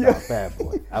stop, won't stop, bad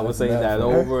boy. I was saying that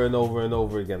over and over and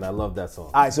over again. I love that song.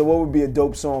 All right, so what would be a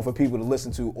dope song for people to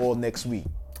listen to all next week?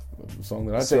 The song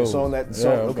that I chose.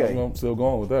 Okay. I'm still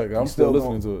going with that. I'm still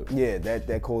listening to it. Yeah,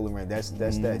 that Cola Rain. That's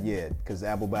that. Yeah, because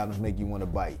apple bottoms make you want to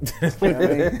bite. You know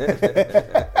what I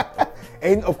mean?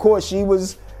 And of course, she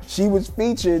was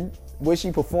featured. Was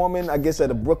she performing? I guess at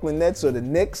the Brooklyn Nets or the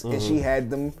Knicks, and she had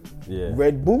them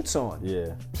red boots on.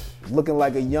 Yeah, looking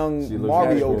like a young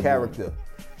Mario character.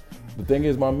 The thing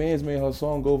is, my man's made her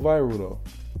song go viral though.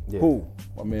 Yeah. Who?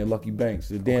 My man Lucky Banks,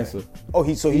 the dancer. Oh,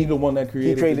 he the one that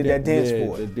created that dance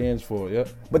for it. The dance for it. Yep.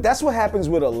 But that's what happens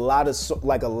with a lot of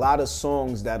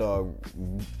songs that are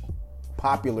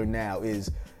popular now is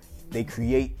they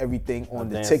create everything on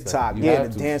the TikTok. The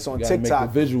dance on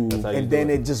TikTok. Make the visuals. And then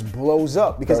it just blows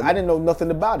up because I didn't know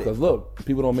nothing about it. Because look,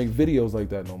 people don't make videos like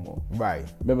that no more. Right.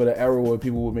 Remember the era where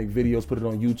people would make videos, put it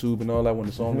on YouTube and all that. When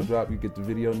the song would drop, you get the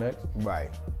video next. Right.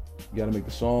 You got to make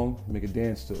the song, make a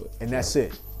dance to it. And that's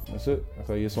it. That's it. That's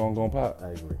how your song gonna pop. I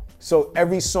agree. So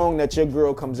every song that your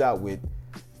girl comes out with,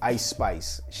 Ice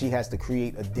Spice, she has to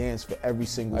create a dance for every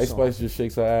single song. Ice Spice just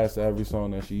shakes her ass to every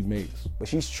song that she makes. But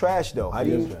she's trash though. How do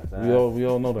you? We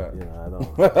all know that. I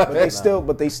know.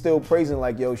 But they still praising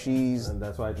like, yo, she's. And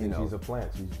that's why I think she's a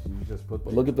plant. She just put.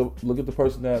 But look at the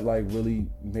person that like really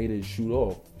made it shoot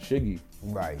off, Shiggy.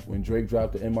 Right. When Drake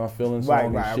dropped the In My Feelings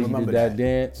song, right. and Shiggy did that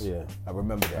dance. Yeah, I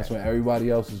remember that. That's when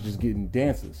everybody else is just getting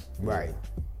dances. Right.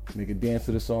 Make a dance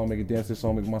to the song,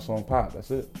 make my song pop. That's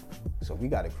it. So we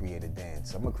gotta create a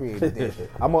dance. I'm gonna create a dance.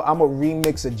 I'm gonna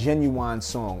remix a Genuine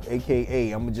song,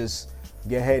 aka I'm gonna just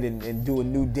get ahead and do a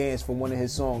new dance for one of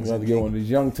his songs. You have to get one of these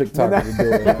young TikTokers to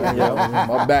do it.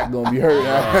 My back gonna be hurt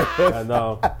now. I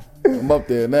know. I'm up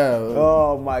there now.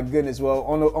 Oh my goodness. Well,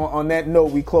 on that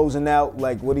note, we closing out.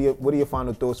 Like, what are your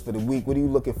final thoughts for the week? What are you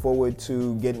looking forward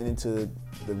to getting into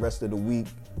the rest of the week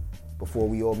before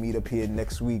we all meet up here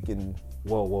next week? And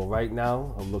Well, right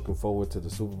now I'm looking forward to the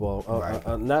Super Bowl.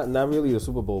 Right. Not really the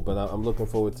Super Bowl, but I'm looking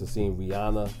forward to seeing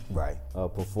Rihanna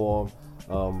perform.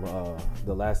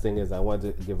 The last thing is I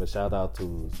wanted to give a shout out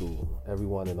to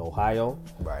everyone in Ohio,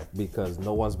 right? Because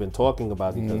no one's been talking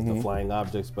about because the flying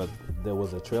objects, but there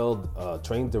was a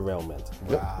train derailment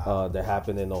that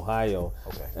happened in Ohio,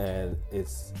 and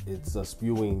it's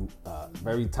spewing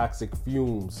very toxic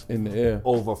fumes in the air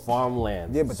over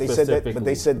farmland. Yeah, but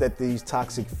they said that these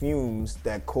toxic fumes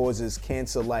that causes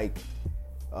cancer-like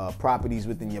properties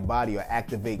within your body or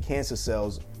activate cancer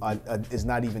cells is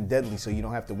not even deadly, so you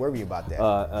don't have to worry about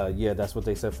that. Yeah, that's what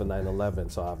they said for 9/11.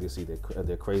 So obviously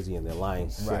they're crazy and they're lying.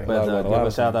 Right. But give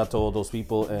a shout out to all those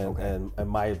people, and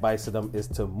my advice to them is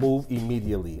to move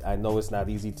immediately. I know it's not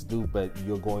easy to do, but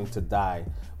you're going to die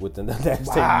within the next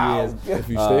 10 years if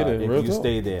you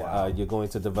stay there. You're going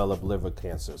to develop liver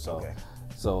cancer. So.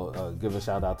 So give a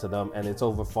shout out to them, and it's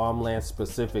over farmland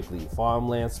specifically.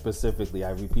 I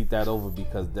repeat that over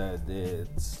because they're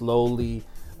slowly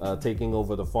taking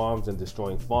over the farms and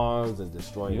destroying farms and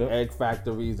destroying egg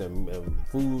factories and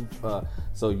food.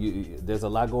 So there's a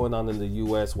lot going on in the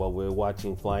U.S. while we're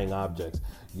watching flying objects.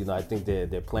 I think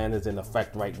their plan is in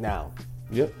effect right now.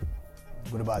 Yep.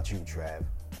 What about you, Trav?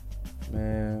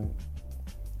 Man,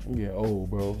 I'm getting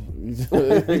old, bro. You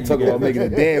talk about making a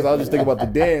dance. I was just thinking about the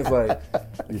dance. Like,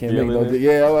 you can't make no.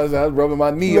 Yeah, I was rubbing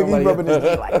my knee. I'm like, rubbing his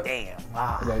knee. Like, damn.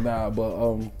 Like, nah, but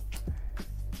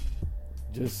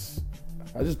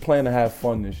I just plan to have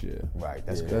fun this year. Right.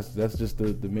 That's good. That's just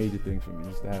the major thing for me,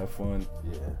 just to have fun.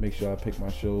 Yeah. Make sure I pick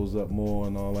my shows up more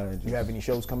and all that. You have any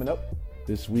shows coming up?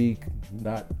 This week,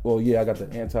 I got the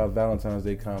anti-Valentine's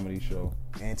Day comedy show.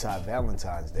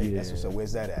 Anti-Valentine's Day. Yeah. So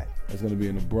where's that at? It's gonna be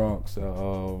in the Bronx,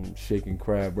 Shaking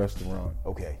Crab Restaurant.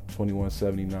 Okay.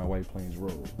 2179 White Plains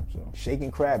Road. So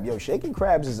Shaking Crab. Yo, Shaking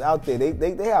Crabs is out there.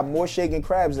 They have more Shaking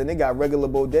Crabs than they got regular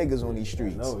bodegas on these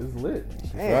streets. No, it's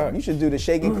lit. Man, right. you should do the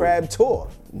Shaking Crab tour.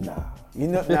 nah. You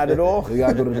know, not at all? We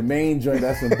gotta go to the main joint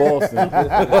that's in Boston.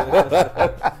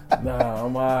 Nah,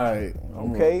 I'm alright.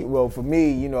 Okay, well, for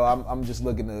me, you know, I'm just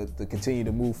looking to continue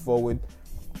to move forward.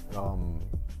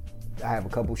 I have a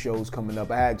couple shows coming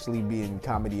up. I actually be in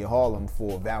Comedy in Harlem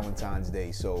for Valentine's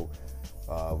Day. So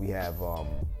we have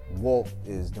Walt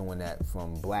is doing that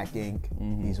from Black Ink.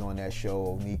 Mm-hmm. He's on that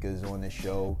show. Onika's on the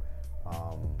show.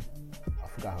 I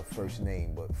forgot her first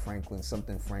name, but Franklin.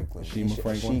 Shima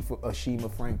Franklin? Shima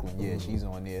Franklin, yeah, she's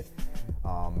on there.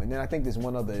 And then I think there's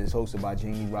one other that's hosted by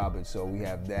Jamie Roberts. So we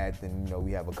have that. Then, you know,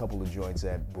 we have a couple of joints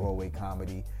at Broadway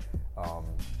Comedy.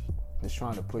 Just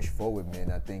trying to push forward, man.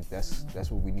 I think that's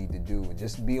what we need to do, and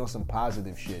just be on some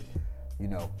positive shit, you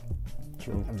know.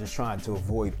 True. I'm just trying to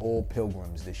avoid all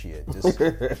pilgrims this year. Just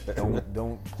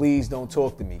please don't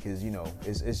talk to me, because you know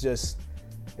it's just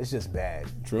bad.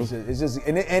 True. It's just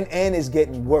and it's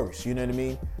getting worse. You know what I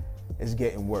mean? It's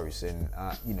getting worse, and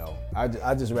you know,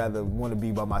 I just rather want to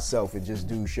be by myself and just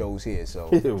do shows here. So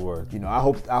you know, I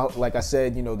hope, like I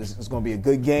said, you know, this is going to be a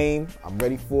good game. I'm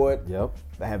ready for it. Yep.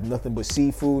 I have nothing but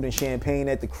seafood and champagne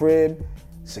at the crib,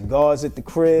 cigars at the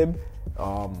crib.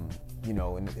 You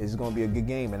know, and it's going to be a good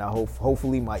game, and I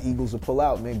hopefully my Eagles will pull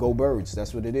out, man. Go Birds.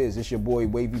 That's what it is. It's your boy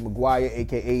Wavy McGuire,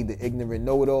 aka the Ignorant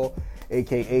Know-It-All,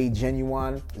 aka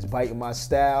Genuine is biting my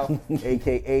style,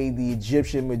 aka the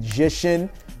Egyptian Magician.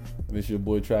 And it's your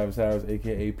boy Travis Harris,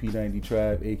 aka P90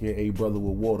 Trav, aka Brother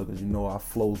with Water, because you know I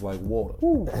flows like water.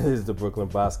 This is the Brooklyn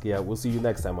Basquiat. We'll see you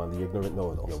next time on the Ignorant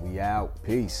Know-It-Alls. Yo, we out.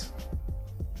 Peace.